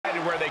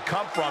where they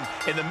come from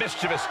in the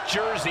mischievous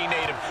Jersey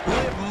native.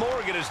 Liv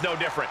Morgan is no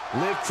different.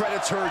 Liv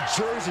credits her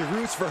Jersey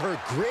roots for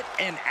her grit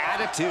and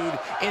attitude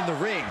in the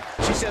ring.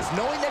 She says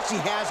knowing that she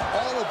has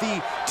all of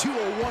the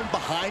 201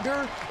 behind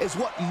her is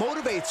what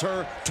motivates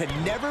her to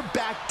never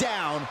back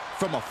down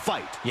from a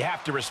fight. You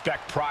have to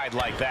respect pride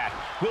like that.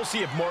 We'll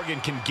see if Morgan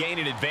can gain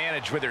an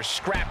advantage with her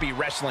scrappy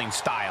wrestling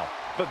style.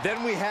 But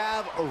then we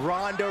have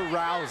Rounda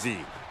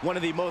Rousey, one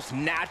of the most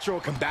natural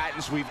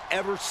combatants we've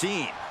ever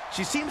seen.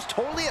 She seems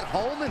totally at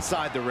home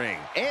inside the ring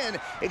and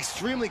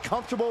extremely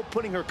comfortable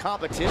putting her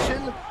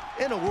competition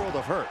in a world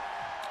of hurt.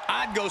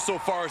 I'd go so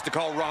far as to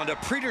call Ronda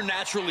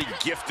preternaturally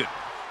gifted.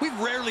 We've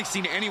rarely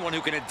seen anyone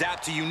who can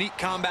adapt to unique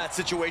combat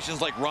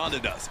situations like Ronda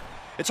does.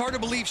 It's hard to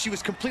believe she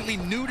was completely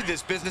new to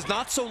this business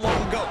not so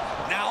long ago.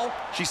 Now,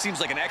 she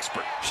seems like an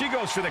expert. She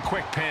goes for the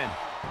quick pin.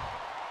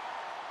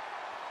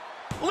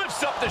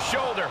 Lifts up the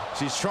shoulder.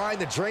 She's trying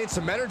to drain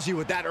some energy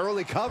with that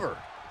early cover.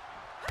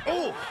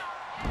 Oh,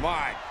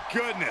 my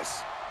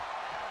goodness.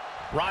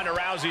 Ronda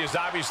Rousey is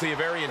obviously a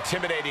very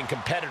intimidating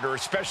competitor,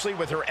 especially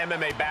with her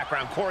MMA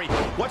background. Corey,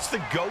 what's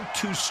the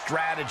go-to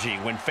strategy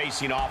when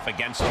facing off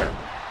against her?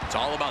 It's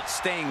all about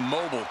staying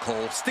mobile,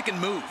 Cole. Stick and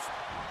move.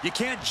 You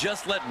can't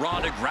just let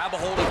Ronda grab a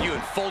hold of you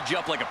and fold you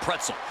up like a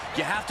pretzel.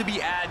 You have to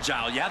be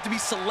agile. You have to be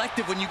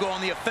selective when you go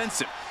on the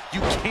offensive. You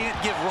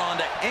can't give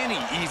Ronda any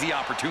easy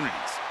opportunities.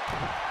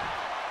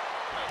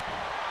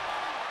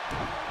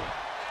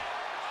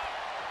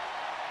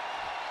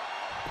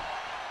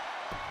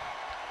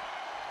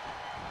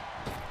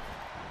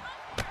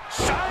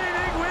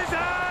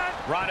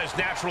 Ronda's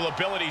natural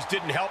abilities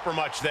didn't help her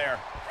much there.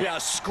 Yeah,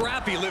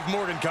 scrappy Liv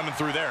Morgan coming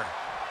through there.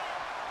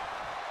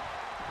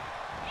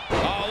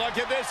 Oh, look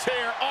at this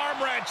here,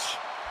 arm wrench.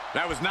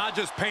 That was not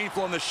just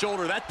painful on the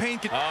shoulder. That pain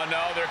could... Oh,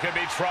 no, there could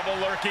be trouble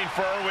lurking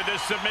for her with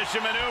this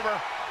submission maneuver.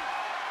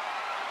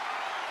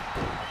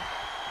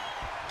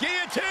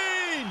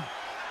 Guillotine!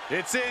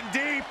 It's in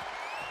deep.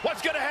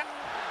 What's gonna happen?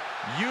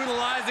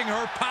 Utilizing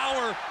her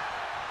power.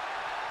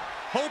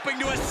 Hoping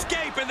to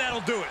escape, and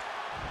that'll do it.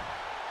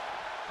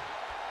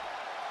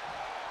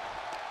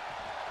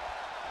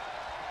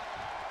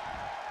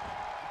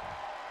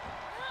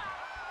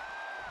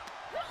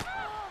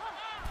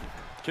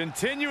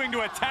 Continuing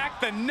to attack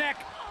the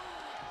neck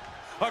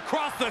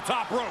across the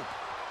top rope.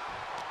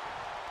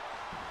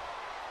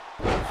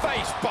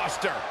 Face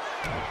buster.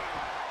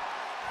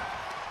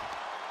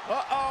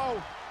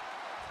 Uh-oh.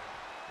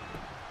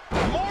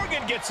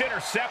 Morgan gets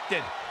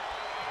intercepted.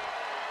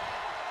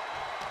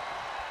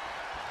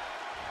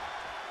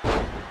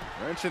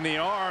 Wrench in the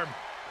arm.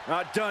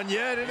 Not done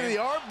yet. Into the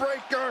arm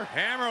breaker.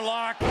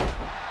 Hammerlock.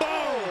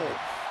 Boom!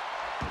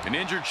 An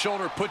injured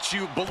shoulder puts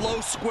you below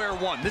square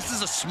one. This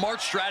is a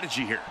smart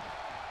strategy here.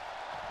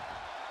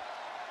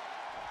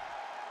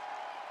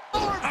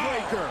 Arm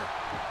breaker.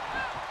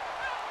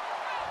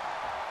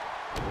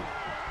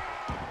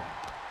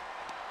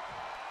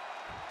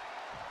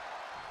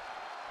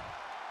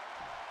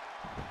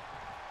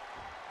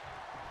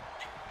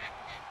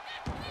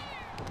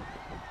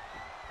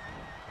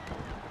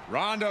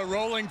 Ronda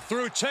rolling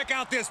through. Check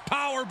out this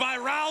power by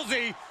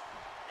Rousey.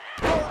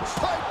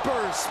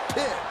 Piper's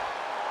pit.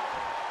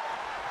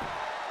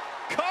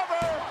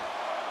 Cover.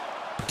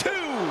 2.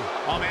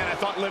 Oh, man, I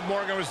thought Liv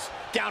Morgan was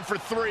down for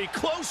 3.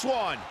 Close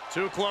one.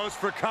 Too close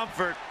for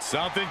comfort.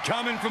 Something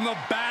coming from the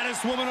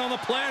baddest woman on the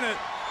planet.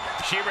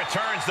 She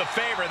returns the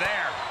favor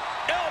there.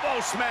 Elbow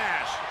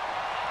smash.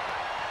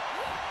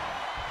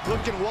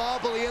 Looking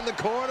wobbly in the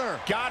corner.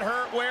 Got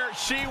her where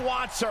she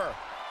wants her.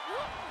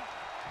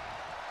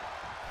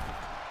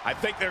 I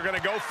think they're going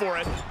to go for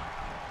it.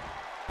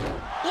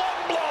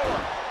 Lung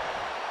blower.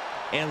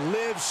 And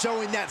Liv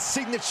showing that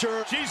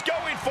signature. She's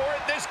going for it.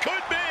 This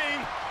could be.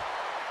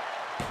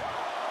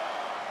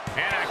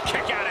 And a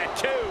kick out at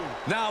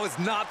 2. Now is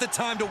not the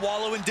time to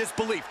wallow in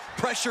disbelief.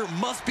 Pressure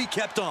must be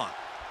kept on.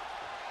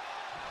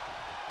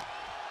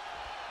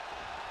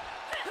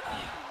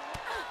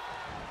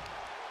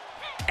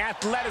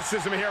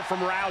 Athleticism here from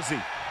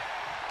Rousey.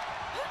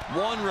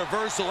 One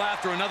reversal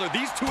after another.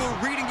 These two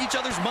are reading each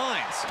other's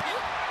minds.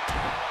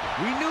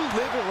 We knew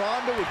Liv and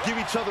Ronda would give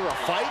each other a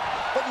fight,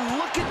 but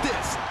look at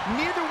this.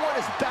 Neither one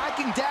is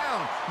backing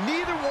down.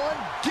 Neither one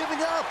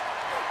giving up.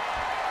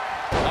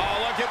 Oh,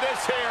 look at this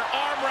here.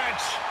 Arm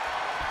wrench.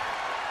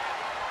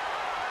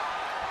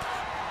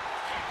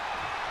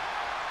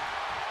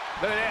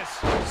 Look at this.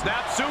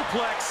 Snap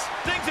suplex.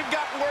 Things have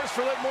gotten worse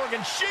for Liv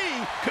Morgan. She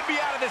could be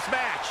out of this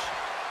match.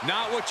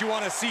 Not what you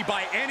want to see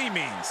by any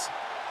means.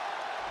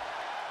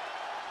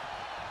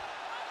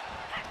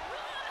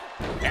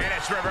 And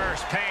it's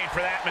reverse pain for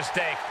that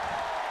mistake.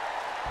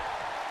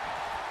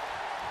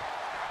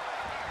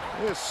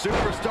 This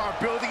superstar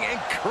building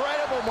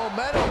incredible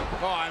momentum.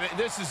 Oh, I mean,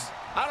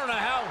 I don't know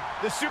how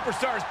the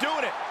superstar is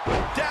doing it.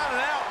 Down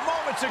and out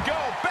moments ago,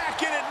 back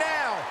in it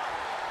now.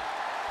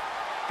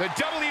 The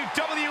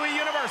WWE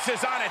Universe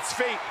is on its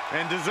feet.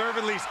 And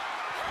deservedly.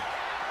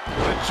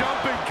 The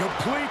jumping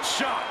complete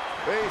shot.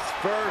 Face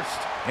first.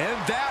 And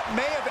that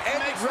may have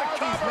ended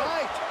Rousey's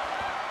night.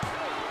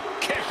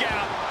 Kick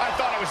out. I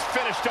thought it was was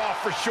finished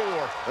off for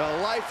sure. The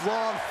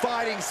lifelong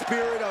fighting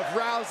spirit of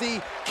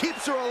Rousey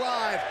keeps her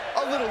alive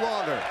a little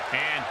longer.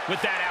 And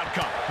with that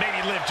outcome, maybe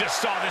Liv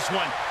just saw this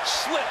one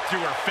slip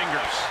through her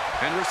fingers.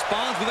 And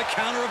responds with a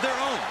counter of their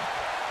own.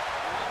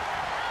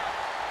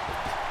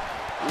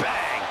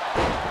 Bang!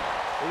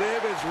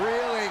 Liv is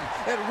reeling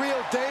in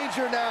real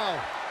danger now.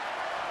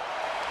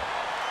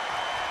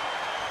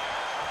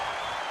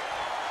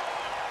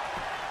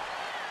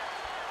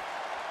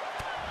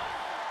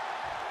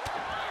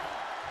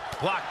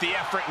 Blocked the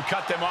effort and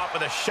cut them off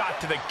with a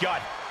shot to the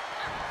gut.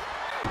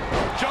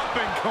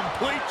 Jumping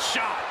complete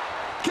shot.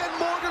 Can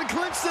Morgan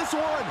clinch this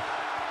one?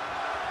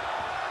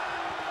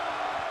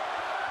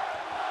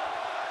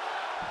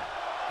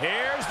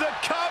 Here's the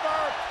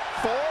cover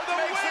for the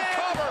win. The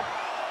cover.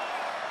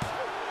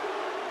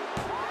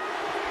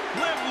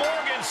 Liv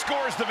Morgan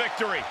scores the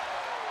victory.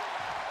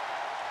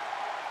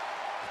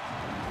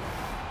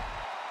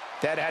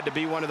 That had to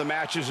be one of the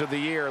matches of the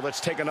year. Let's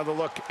take another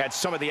look at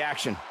some of the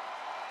action.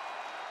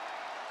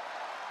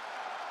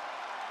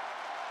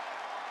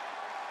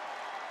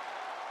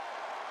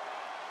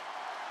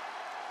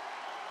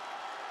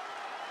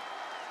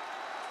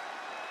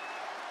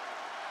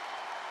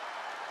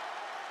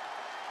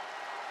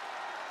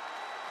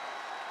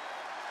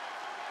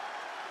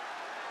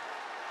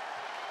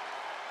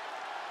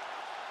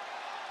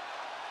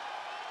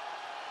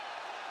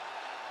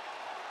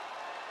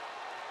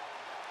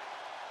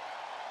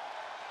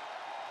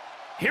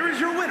 Here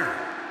is your winner,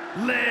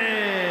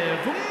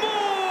 Liv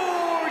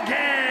Morgan.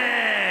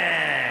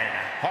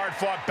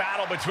 Hard-fought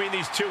battle between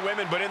these two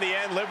women, but in the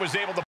end, Liv was able to